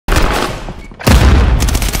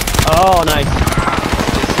Oh, nice.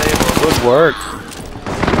 Disabled. Good work.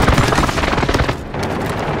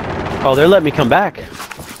 Oh, they're letting me come back.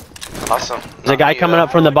 Awesome. There's a guy coming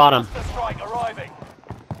up from the bottom.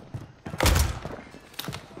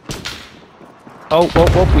 Oh, whoa,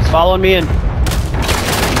 whoa, he's following me in.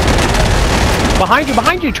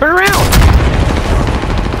 Behind you, turn around!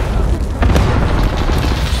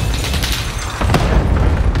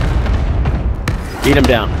 Beat him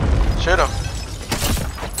down. Shoot him.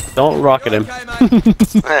 Don't rocket him.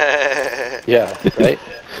 Yeah, right?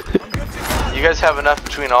 You guys have enough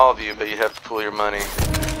between all of you, but you have to pool your money.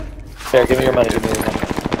 Fair, give me your money, give me your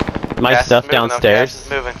money. My Gas stuff is moving, downstairs. Gas is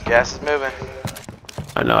moving. Gas is moving.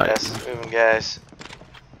 I know it. Gas is moving, guys.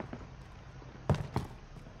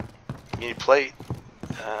 You need a plate.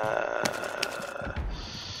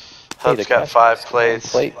 Hub's got 5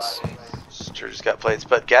 plates. Sturge's got plates,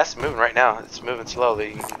 but gas is moving right now. It's moving slowly.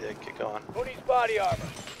 You need to get going. Who needs body armor?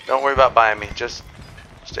 Don't worry about buying me. Just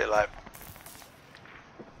stay alive.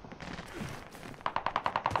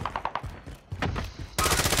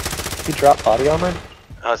 You drop body armor?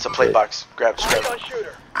 Oh, it's a plate box. Grab it. Gun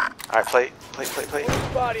shooter. Alright, plate. Who needs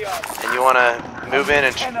body armor? And you want to move in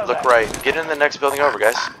and look right. Get in the next building over,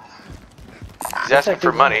 guys. He's asking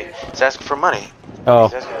for money. He's asking for money. Oh.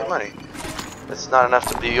 He's asking for money. That's not enough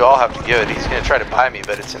to. You all have to give it. He's gonna try to buy me,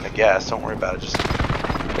 but it's in the gas. Don't worry about it. Just.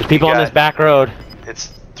 There's people on this back road.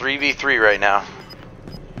 It's 3v3 right now.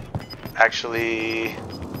 Actually.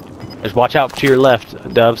 Just watch out to your left,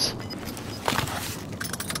 Dubs.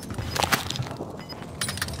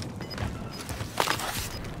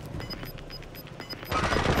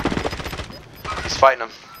 He's fighting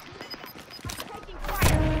him.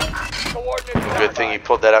 Good thing you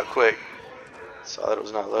pulled that out quick. Saw that it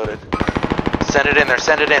was not loaded. Send it in there.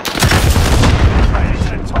 Send it in.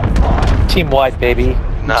 Team wide, baby.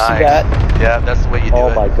 Nice. You see that? Yeah, that's the way you do it. Oh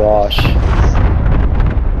my gosh.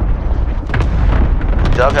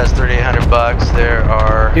 Dub has 3,800 bucks. There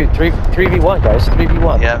are. Dude, 3v1, guys.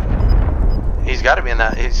 3v1. Yep. He's got to be in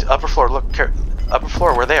that. He's upper floor. Look, upper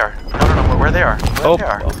floor. Where they are? No. Where they are? Where they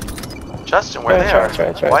are? Justin, where they are?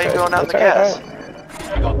 Why are you going out in the gas?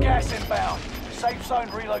 We got gas inbound. Safe zone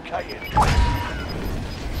relocated.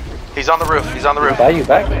 He's on the roof. He's on the roof. Buy you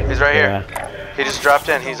back? He's right Yeah. here. He just dropped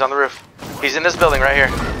in. He's on the roof. He's in this building right here.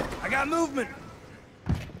 I got movement.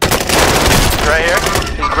 He's right here.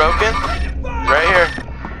 He's broken. He's right here.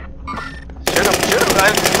 Shoot him. Shoot him.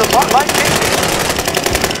 The light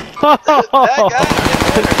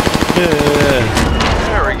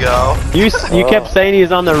There we go. You kept saying he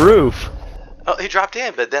was on the roof. Oh, he dropped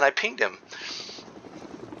in, but then I pinged him.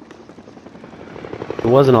 It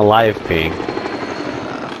wasn't a live ping.